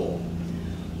so cool.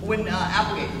 When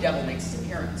Applegate, the devil, makes his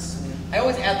appearance, I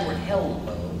always add the word hello.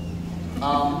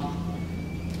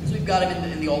 Because we've got him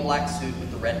in the all black suit with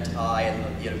the red tie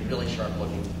and the really sharp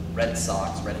looking red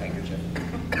socks, red handkerchief.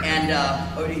 And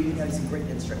he has a great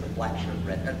pinstripe with black shirt,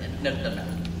 red. No, it doesn't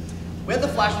matter. We had the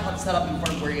flash pot set up in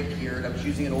front of where he appeared. I was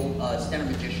using an old Standard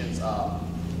Magician's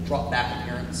drop back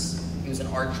appearance. It was an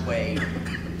archway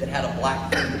that had a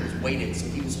black thing that was weighted, so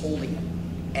he was holding it.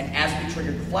 And as we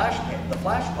triggered the flash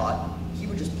pot, he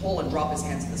would just pull and drop his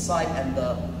hands to the side, and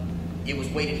it was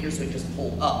weighted here, so it just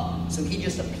pulled up. So he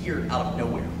just appeared out of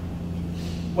nowhere.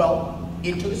 Well,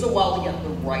 it took us a while to get the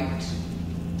right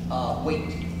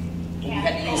weight. We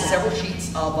had to use several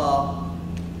sheets of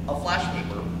flash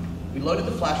paper. We loaded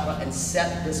the flash pot and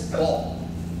set this ball,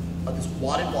 this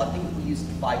wadded ball. I think we used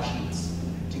 5 sheets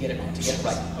to get it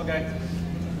right. Okay.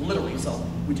 Literally, so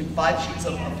we took 5 sheets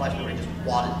of flash paper and just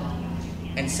wadded them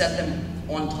and set them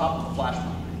on top of the flash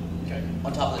pot. Okay.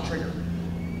 On top of the trigger.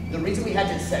 The reason we had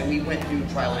to set, we went through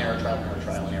trial and error.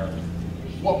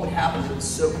 What would happen, it was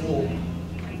so cool,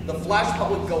 the flash pot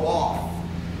would go off,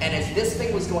 and as this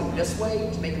thing was going this way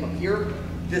to make him appear,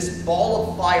 this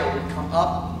ball of fire would come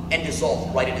up and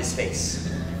dissolve right in his face.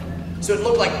 So it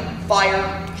looked like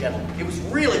fire, gentle. It was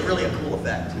really, really a cool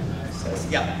effect. So,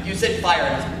 yeah, you said fire,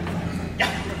 and I was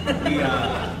like,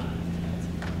 yeah.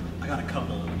 I got a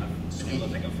couple. I'm able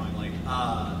to think of finally.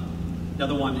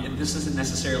 Another one. This isn't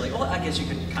necessarily. Well, I guess you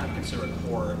could kind of consider it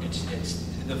horror. It's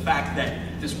the fact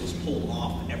that this was pulled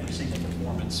off. Every single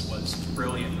performance was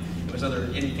brilliant. It was another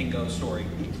anything goes story.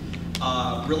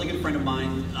 Really good friend of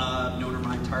mine, known her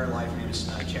my entire life. Her name is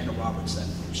Chandra Robertson.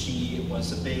 She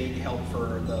was a big help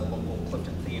for the local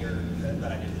Clifton Theater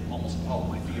that I did almost all of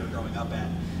my theater growing up at.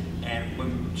 And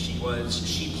when she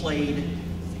played.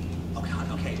 Oh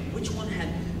God, okay. Which one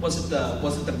was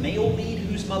it the male lead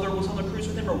whose mother was on the cruise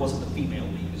with him, or was it the female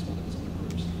lead whose mother was on the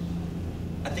cruise?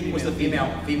 I think it was the female.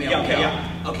 Female. Yeah, okay,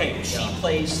 yeah. Okay, she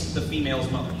plays the female's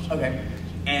mother. Okay.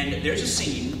 And there's a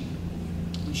scene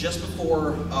just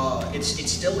before,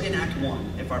 it's still in Act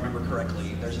 1, if I remember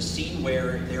correctly. There's a scene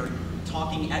where they're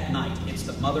talking at night. It's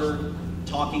the mother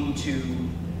talking to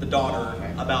the daughter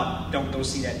about, don't go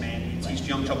see that man, he's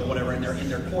young trouble, whatever, and they're in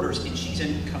their quarters, and she's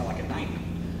in kind of like a night.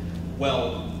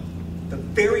 Well, the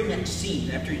very next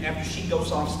scene, after she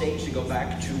goes off stage to go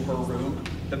back to her room,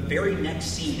 the very next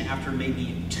scene, after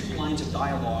maybe 2 lines of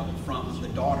dialogue from the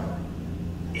daughter,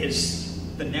 is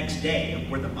the next day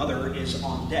where the mother is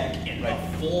on deck in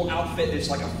a full outfit. It's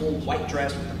like a full white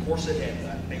dress with a corset and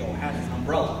a big old hat and an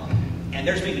umbrella. And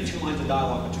there's maybe 2 lines of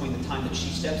dialogue between the time that she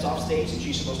steps off stage and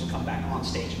she's supposed to come back on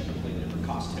stage in a completely different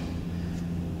costume.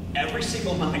 Every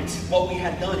single night, what we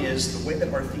had done is, the way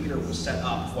that our theater was set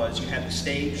up was you had the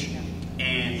stage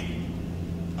and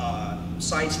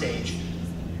side stage,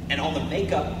 and all the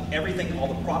makeup, everything, all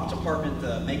the props department,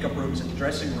 the makeup rooms and the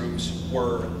dressing rooms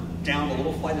were down a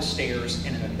little flight of stairs,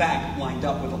 and in the back lined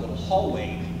up with a little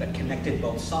hallway that connected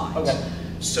both sides. Okay.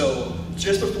 So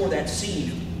just before that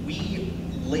scene, we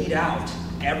laid out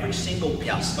every single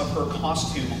piece of her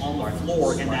costume on the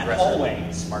floor in that hallway.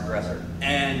 Smart dresser.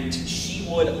 And she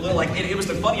would, like, it was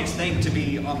the funniest thing to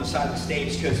be on the side of the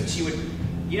stage, because she would,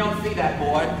 you don't see that,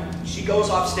 boy. She goes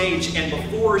off stage, and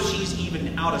before she's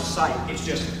even out of sight, it's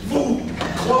just, boom,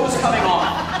 clothes coming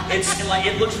off. It's like,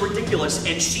 it looks ridiculous,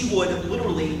 and she would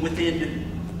literally within,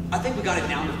 I think we got it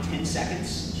down to 10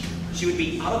 seconds. She would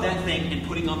be out of that thing and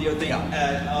putting on the other thing,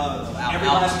 every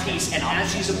last piece, and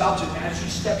as she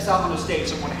steps out on the stage,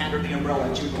 someone would hand her the umbrella,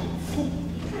 and she would go, boom,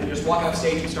 and just walk off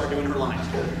stage and start doing her lines.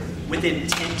 Within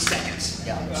 10 seconds.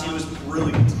 Yeah. She was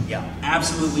brilliant. Yeah.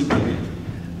 Absolutely brilliant.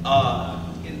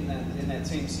 In that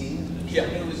same scene, yeah,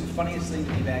 it was the funniest thing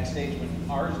to be backstage when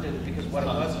ours did it, because what it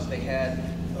was is they had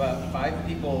about 5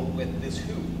 people with this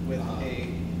hoop with a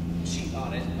sheet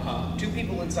on it, 2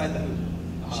 people inside the hoop.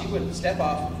 She would step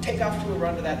off, take off to a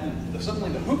run to that hoop.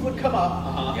 Suddenly the hoop would come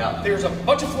up, there's a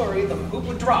bunch of flurry, the hoop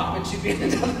would drop, and she'd be in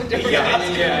another different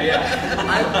costume.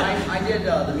 I did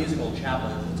the musical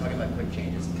Chaplin, talking about quick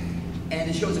changes. And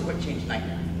the show was a quick change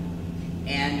nightmare.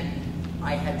 And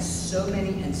I had so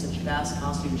many and such fast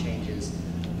costume changes.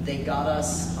 They got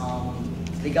us,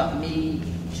 they got me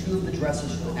 2 of the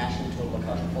dressers for the National Total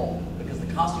Cage Bowl, because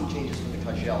the costume changes for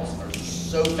the Cagels are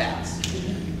so fast.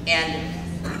 And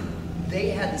they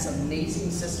had this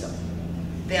amazing system.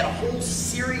 They had a whole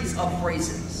series of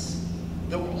phrases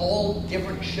that were all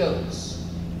different shows.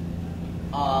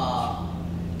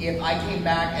 If I came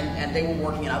back and they were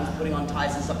working and I was putting on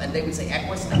ties and stuff, and they would say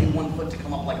Equus, I knew 1 foot to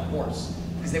come up like a horse,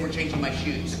 because they were changing my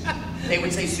shoes. They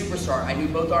would say Superstar, I knew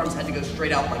both arms had to go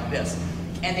straight out like this.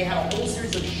 And they had a whole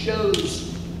series of show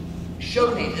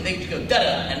names, and they would go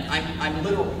da-da, and I'm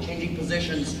literally changing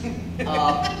positions. And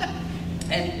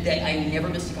I never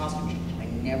missed a costume change. I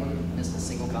never missed a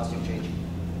single costume change.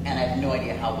 And I have no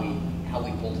idea how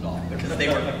we pulled it off, because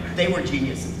they were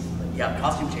geniuses. But yeah,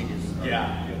 costume changes.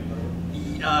 Yeah.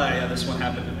 Yeah, this one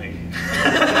happened to me.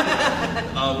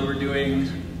 We were doing,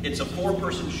 it's a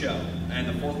 4-person show, and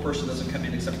the 4th person doesn't come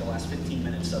in except for the last 15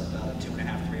 minutes of about a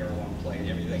 2.5, 3 hour long play, and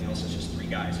everything else is just 3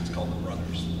 guys. It's called The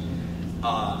Brothers.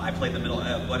 I played the middle,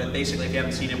 basically, if you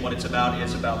haven't seen it, what it's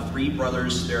about 3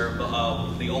 brothers. They're,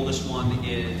 the oldest one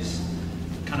is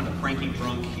kind of a cranky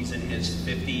drunk. He's in his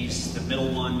 50s. The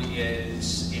middle one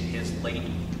is in his late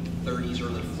 30s,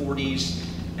 early 40s,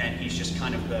 and he's just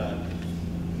kind of the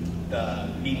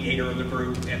mediator of the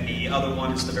group, and the other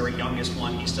one is the very youngest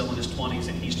one. He's still in his 20s,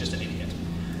 and he's just an idiot.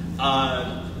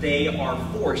 They are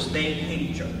forced, they hate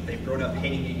each other. They've grown up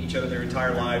hating each other their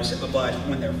entire lives, but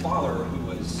when their father, who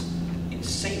was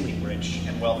insanely rich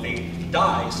and wealthy,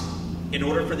 dies, in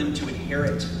order for them to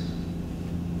inherit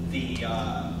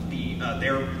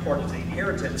their part of the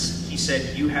inheritance, he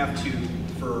said, you have to,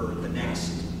 for the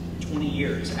next 20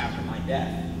 years after my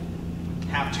death,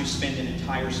 have to spend an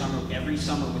entire summer, every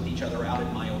summer with each other out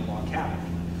in my own log cabin.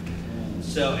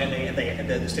 So, and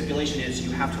the stipulation is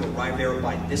you have to arrive there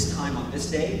by this time on this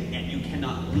day, and you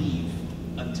cannot leave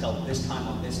until this time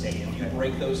on this day. If you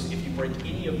break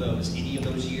any of those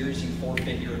years, you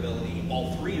forfeit your ability.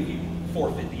 All three of you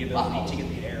forfeit the ability to get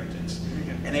the inheritance.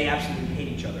 And they absolutely hate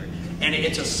each other. And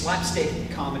it's a slapstick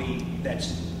comedy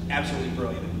that's absolutely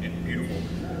brilliant and beautiful.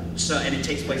 So, and it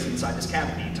takes place inside this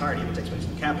cabin. The entirety of it takes place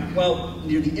in the cabin. Well,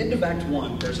 near the end of Act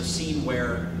 1, there's a scene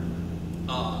where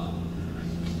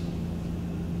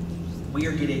we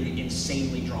are getting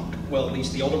insanely drunk. Well, at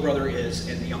least the older brother is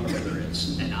and the younger brother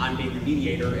is. And I'm being the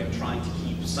mediator and trying to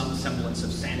keep some semblance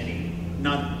of sanity.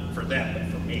 Not for them, but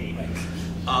for me.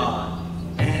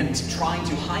 And trying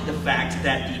to hide the fact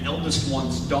that the eldest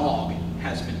one's dog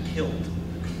has been killed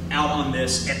out on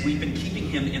this, and we've been keeping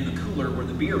him in the cooler where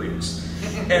the beer is.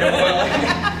 The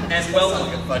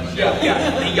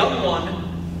young one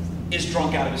is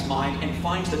drunk out of his mind and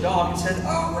finds the dog and says,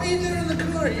 "Oh, what are you doing in the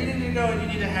cooler? You need to go. You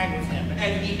need to hang with him."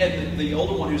 And the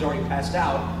older one, who's already passed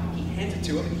out, he hands it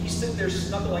to him, and he's sitting there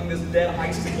snuggling this dead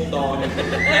icicle dog,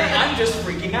 and I'm just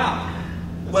freaking out.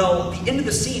 Well, the end of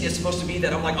the scene is supposed to be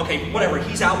that I'm like, okay, whatever,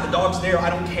 he's out, the dog's there, I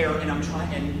don't care, and I'm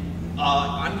trying, and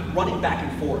I'm running back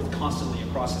and forth constantly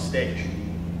across the stage.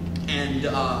 And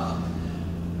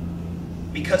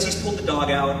because he's pulled the dog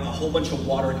out, a whole bunch of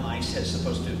water and ice has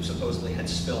supposedly had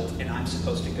spilled, and I'm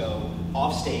supposed to go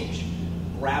off stage,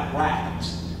 grab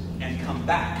rags, and come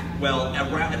back. Well, at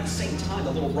the same time,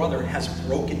 the little brother has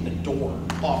broken the door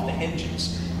off the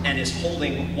hinges and is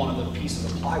holding one of the pieces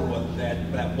of plywood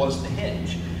that was the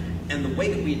hinge. And the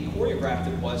way that we had choreographed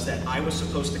it was that I was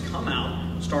supposed to come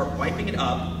out, start wiping it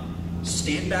up,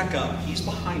 stand back up, he's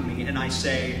behind me, and I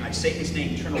say his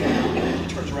name, turn around, and he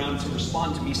turns around to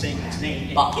respond to me saying his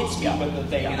name, and hits me with the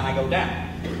thing, and I go down.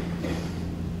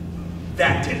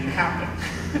 That didn't happen.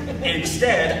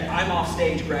 Instead, I'm off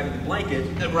stage grabbing the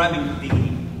blanket, grabbing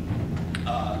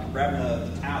the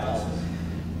towel,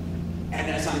 and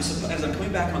as I'm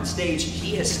coming back on stage,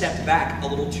 he has stepped back a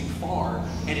little too far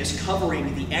and is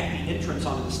covering the entrance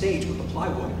onto the stage with the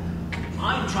plywood.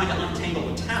 I'm trying to untangle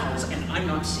the towels, and I'm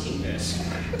not seeing this.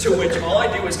 To which all I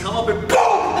do is come up and boom!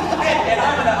 And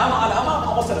I'm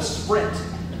almost at a sprint.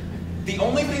 The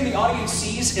only thing the audience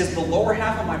sees is the lower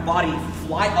half of my body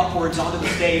fly upwards onto the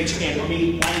stage and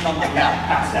me land on my back,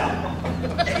 passed out.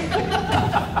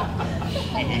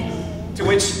 To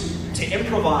which, to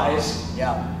improvise,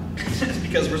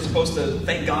 because we're supposed to,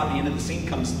 thank God the end of the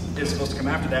scene is supposed to come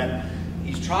after that,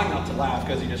 he's trying not to laugh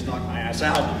because he just knocked my ass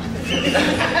out.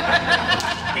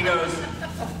 He goes,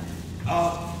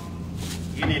 "Oh,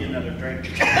 you need another drink."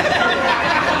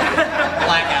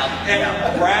 Blackout.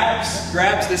 And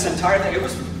grabs this entire thing. It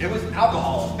was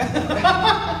alcohol,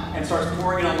 and starts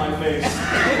pouring it on my face.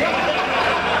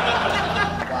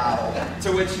 Wow.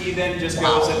 To which he then just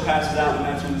goes and passes out, and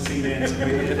that's when the scene ends.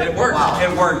 It worked. Wow.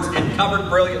 It worked. It covered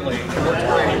brilliantly. It worked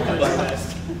great.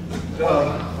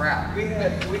 Crap. We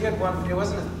had one. It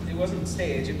wasn't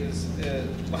stage. It was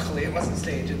luckily it wasn't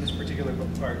stage in this particular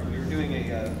part. We were doing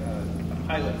a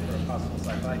pilot for a possible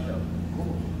sci-fi show,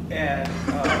 and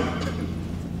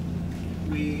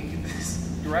this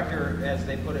director, as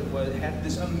they put it, had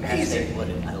this amazing,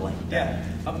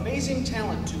 amazing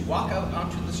talent to walk out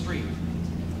onto the street,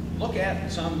 look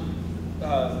at some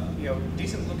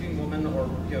decent-looking woman or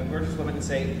gorgeous woman, and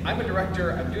say, "I'm a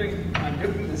director. I'm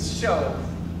doing this show.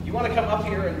 You want to come up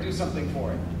here and do something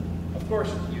for it?" Of course,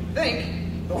 you'd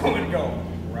think the woman would go,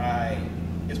 "Right."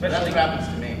 Especially, that's what happens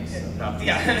to me.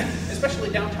 Yeah, especially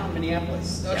downtown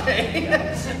Minneapolis. Okay,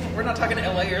 we're not talking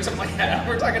LA or something like that.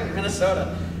 We're talking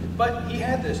Minnesota. But he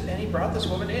had this, and he brought this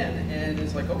woman in, and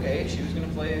it's like, okay, she was going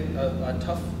to play a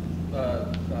tough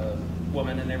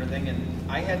woman and everything, and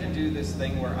I had to do this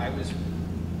thing where I was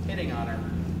hitting on her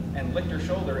and licked her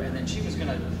shoulder, and then she was going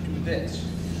to do this.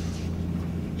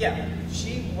 Yeah,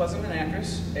 she wasn't an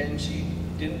actress, and she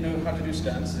didn't know how to do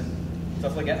stunts and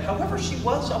stuff like that. However, she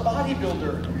was a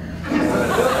bodybuilder.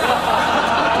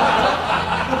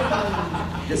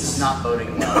 This is not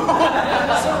boding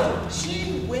well. So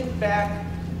she went back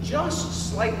just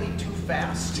slightly too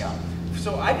fast. Yeah.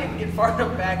 So I didn't get far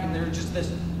enough back, and there was just this.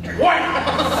 What?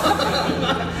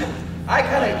 I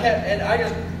kind of kept, and I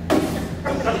just.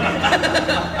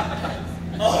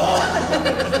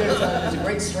 There's a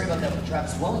great story about that with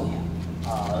Travis Willingham,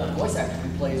 the voice actor who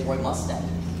plays Roy Mustang.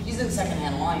 He's in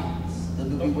Secondhand Lions, the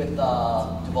movie with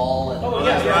Duvall and. Oh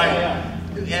yeah, yeah.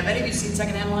 Have any of you seen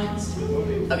Secondhand Lions?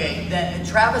 Okay,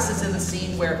 Travis is in the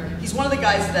scene where he's one of the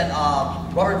guys that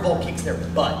Robert Duvall kicks their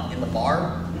butt in the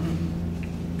bar.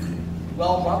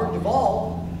 Well, Robert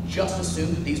Duvall just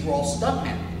assumed that these were all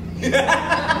stuntmen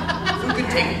who could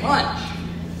take a punch.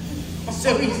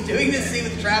 So he's doing this scene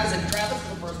with Travis, and Travis is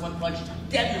the first one punched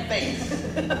dead in the face.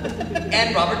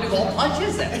 And Robert Duvall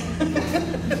punches him.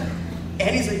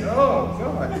 And he's like, oh,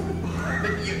 God.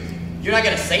 But you're not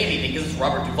going to say anything because it's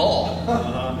Robert Duvall.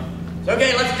 So,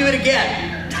 okay, let's do it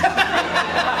again. Bam!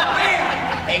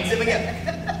 Hangs him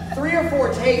again. 3 or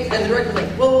 4 takes, and the director's like,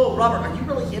 whoa, Robert, are you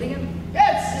really hitting him?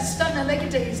 Yeah, it's stuntman, they can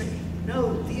take it. He's like,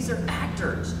 no, these are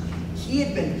actors. He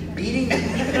had been beating the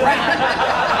crap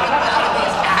out of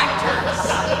these actors.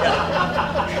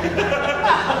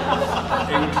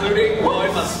 Including Boy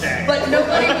Mustang. But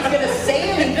nobody was going to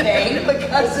say anything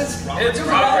because it's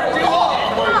Robert Duvall.